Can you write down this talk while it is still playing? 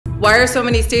Why are so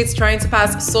many states trying to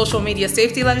pass social media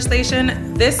safety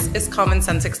legislation? This is Common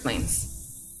Sense Explains.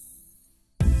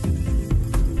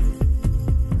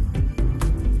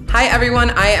 Hi everyone,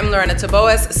 I am Lorena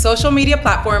Taboas. Social media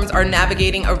platforms are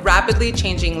navigating a rapidly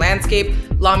changing landscape.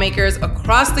 Lawmakers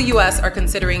across the US are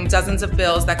considering dozens of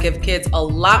bills that give kids a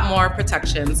lot more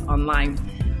protections online.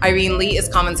 Irene Lee is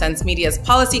Common Sense Media's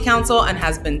policy counsel and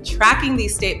has been tracking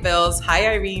these state bills. Hi,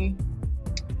 Irene.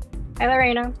 Hi,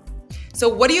 Lorena. So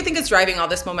what do you think is driving all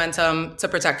this momentum to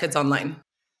protect kids online?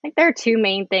 I think there are two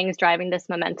main things driving this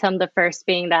momentum. The first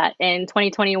being that in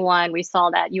 2021, we saw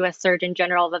that U.S. Surgeon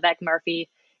General Vivek Murthy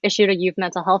issued a youth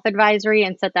mental health advisory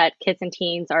and said that kids and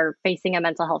teens are facing a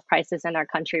mental health crisis in our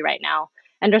country right now.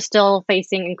 And they're still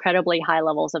facing incredibly high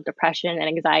levels of depression and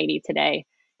anxiety today.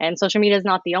 And social media is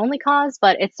not the only cause,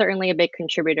 but it's certainly a big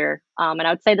contributor. And I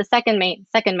would say the second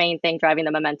main thing driving the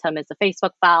momentum is the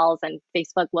Facebook files and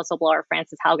Facebook whistleblower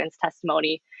Frances Haugen's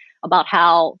testimony about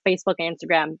how Facebook and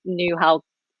Instagram knew how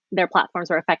their platforms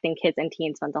were affecting kids and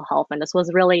teens' mental health. And this was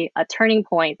really a turning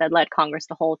point that led Congress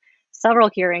to hold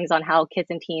several hearings on how kids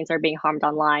and teens are being harmed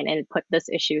online, and it put this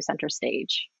issue center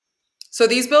stage. So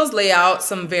these bills lay out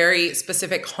some very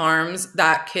specific harms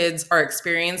that kids are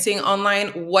experiencing online.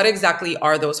 What exactly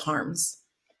are those harms?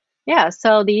 Yeah,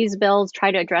 so these bills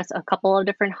try to address a couple of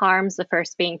different harms, the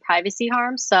first being privacy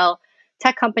harms. So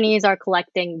tech companies are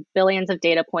collecting billions of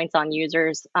data points on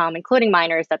users, including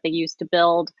minors, that they use to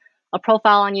build a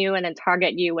profile on you and then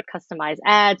target you with customized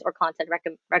ads or content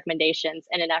recommendations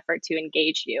in an effort to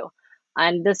engage you.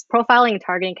 And this profiling and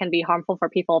targeting can be harmful for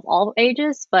people of all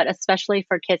ages, but especially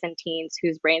for kids and teens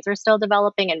whose brains are still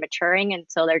developing and maturing, and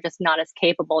so they're just not as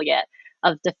capable yet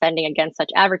of defending against such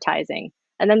advertising.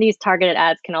 And then these targeted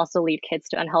ads can also lead kids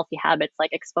to unhealthy habits,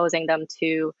 like exposing them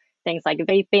to things like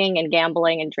vaping and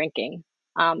gambling and drinking.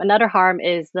 Another harm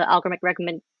is the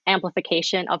algorithmic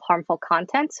amplification of harmful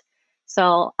content.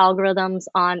 So algorithms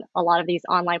on a lot of these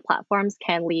online platforms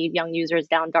can lead young users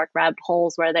down dark rabbit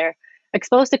holes where they're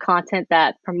exposed to content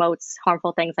that promotes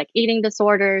harmful things like eating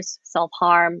disorders,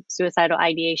 self-harm, suicidal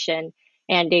ideation,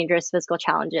 and dangerous physical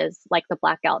challenges like the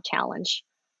Blackout Challenge.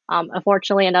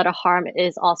 Unfortunately, another harm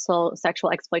is also sexual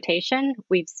exploitation.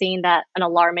 We've seen that an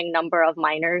alarming number of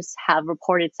minors have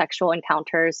reported sexual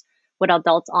encounters with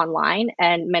adults online,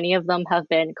 and many of them have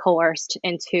been coerced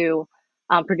into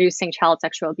producing child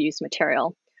sexual abuse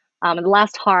material. And the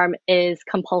last harm is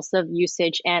compulsive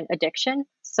usage and addiction.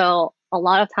 So a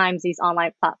lot of times these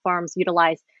online platforms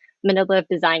utilize manipulative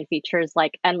design features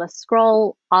like endless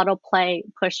scroll, autoplay,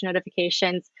 push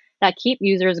notifications that keep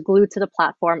users glued to the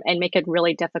platform and make it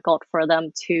really difficult for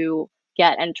them to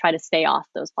get and try to stay off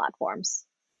those platforms.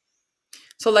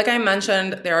 So like I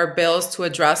mentioned, there are bills to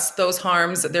address those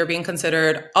harms. They're being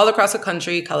considered all across the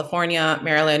country: California,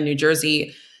 Maryland, New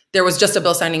Jersey. There was just a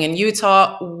bill signing in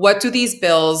Utah. What do these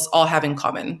bills all have in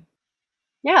common?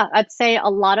 Yeah, I'd say a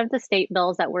lot of the state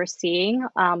bills that we're seeing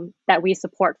that we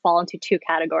support fall into two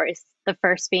categories. The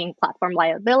first being platform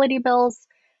liability bills,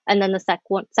 and then the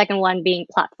second one being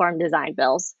platform design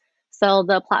bills. So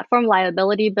the platform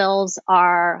liability bills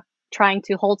are trying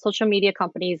to hold social media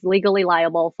companies legally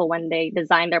liable for when they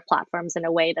design their platforms in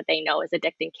a way that they know is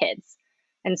addicting kids.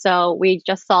 And so we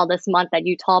just saw this month that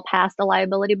Utah passed a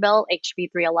liability bill,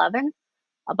 HB 311.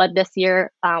 But this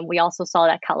year, we also saw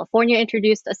that California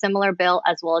introduced a similar bill,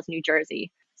 as well as New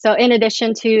Jersey. So in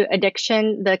addition to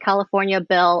addiction, the California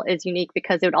bill is unique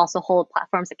because it would also hold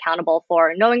platforms accountable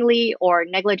for knowingly or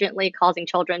negligently causing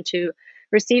children to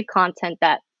receive content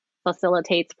that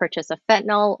facilitates purchase of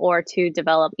fentanyl, or to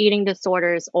develop eating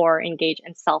disorders or engage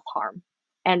in self-harm.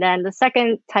 And then the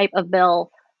second type of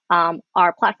bill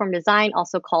are platform design,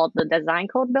 also called the design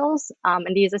code bills.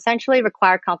 And these essentially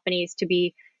require companies to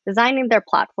be designing their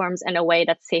platforms in a way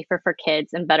that's safer for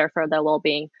kids and better for their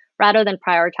well-being, rather than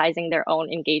prioritizing their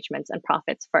own engagements and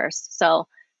profits first. So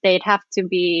they'd have to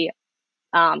be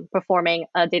performing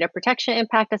a data protection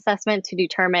impact assessment to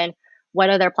determine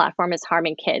whether their platform is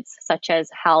harming kids, such as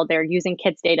how they're using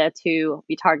kids' data to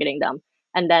be targeting them,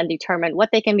 and then determine what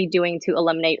they can be doing to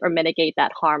eliminate or mitigate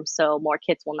that harm so more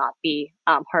kids will not be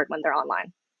hurt when they're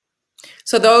online.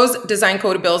 So those design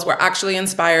code bills were actually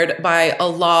inspired by a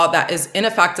law that is in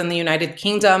effect in the United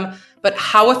Kingdom. But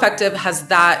how effective has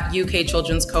that UK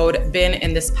Children's Code been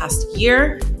in this past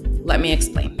year? Let me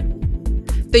explain.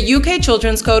 The UK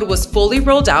Children's Code was fully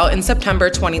rolled out in September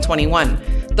 2021.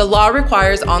 The law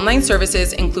requires online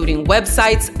services, including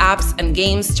websites, apps, and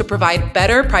games, to provide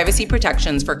better privacy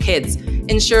protections for kids,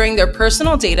 ensuring their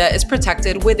personal data is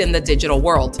protected within the digital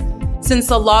world. Since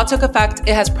the law took effect,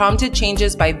 it has prompted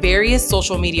changes by various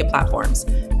social media platforms.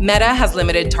 Meta has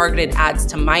limited targeted ads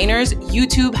to minors,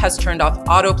 YouTube has turned off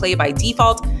autoplay by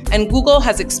default, and Google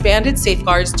has expanded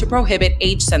safeguards to prohibit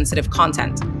age-sensitive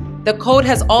content. The code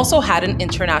has also had an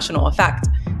international effect,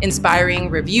 inspiring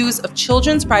reviews of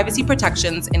children's privacy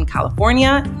protections in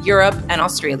California, Europe, and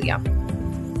Australia.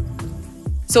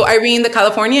 So Irene, the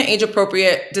California Age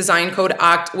Appropriate Design Code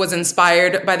Act was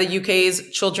inspired by the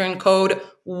UK's Children Code.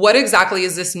 What exactly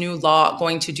is this new law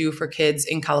going to do for kids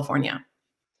in California?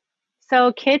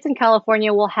 So kids in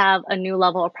California will have a new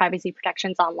level of privacy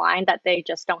protections online that they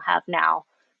just don't have now.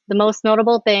 The most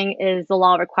notable thing is the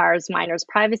law requires minors'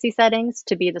 privacy settings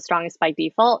to be the strongest by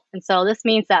default. And so this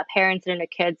means that parents and their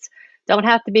kids don't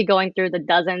have to be going through the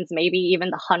dozens, maybe even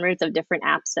the hundreds of different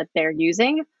apps that they're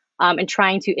using and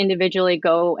trying to individually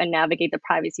go and navigate the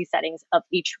privacy settings of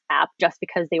each app just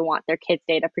because they want their kids'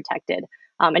 data protected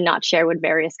and not shared with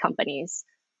various companies.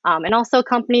 And also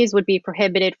companies would be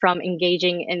prohibited from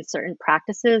engaging in certain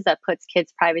practices that puts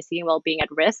kids' privacy and well-being at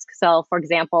risk. So for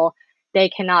example, they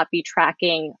cannot be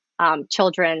tracking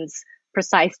children's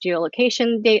precise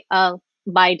geolocation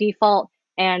by default,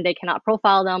 and they cannot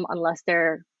profile them unless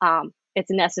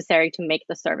it's necessary to make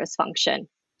the service function.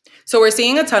 So we're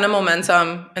seeing a ton of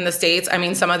momentum in the States. I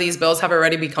mean, some of these bills have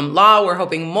already become law. We're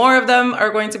hoping more of them are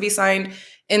going to be signed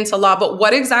into law. But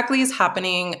what exactly is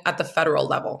happening at the federal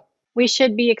level? We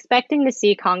should be expecting to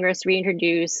see Congress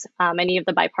reintroduce many of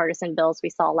the bipartisan bills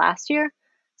we saw last year.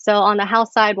 So on the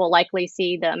House side, we'll likely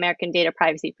see the American Data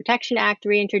Privacy Protection Act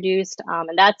reintroduced,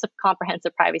 and that's a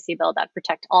comprehensive privacy bill that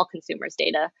protects all consumers'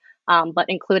 data, but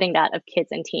including that of kids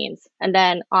and teens. And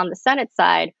then on the Senate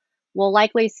side, we'll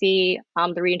likely see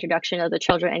the reintroduction of the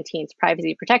Children and Teens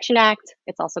Privacy Protection Act.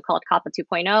 It's also called COPPA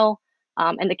 2.0,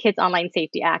 and the Kids Online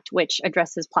Safety Act, which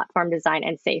addresses platform design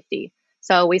and safety.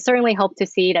 So we certainly hope to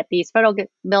see that these federal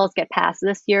bills get passed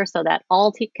this year so that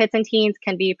all kids and teens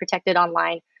can be protected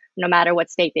online, no matter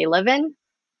what state they live in.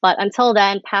 But until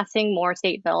then, passing more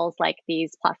state bills like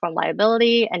these platform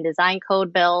liability and design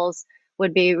code bills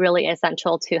would be really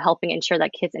essential to helping ensure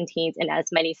that kids and teens in as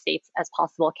many states as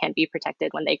possible can be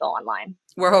protected when they go online.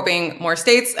 We're hoping more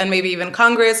states and maybe even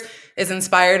Congress is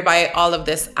inspired by all of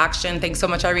this action. Thanks so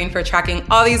much, Irene, for tracking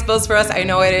all these bills for us. I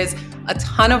know it is a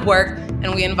ton of work,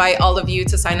 and we invite all of you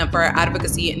to sign up for our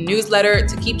advocacy newsletter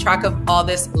to keep track of all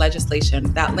this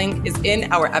legislation. That link is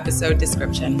in our episode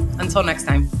description. Until next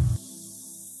time.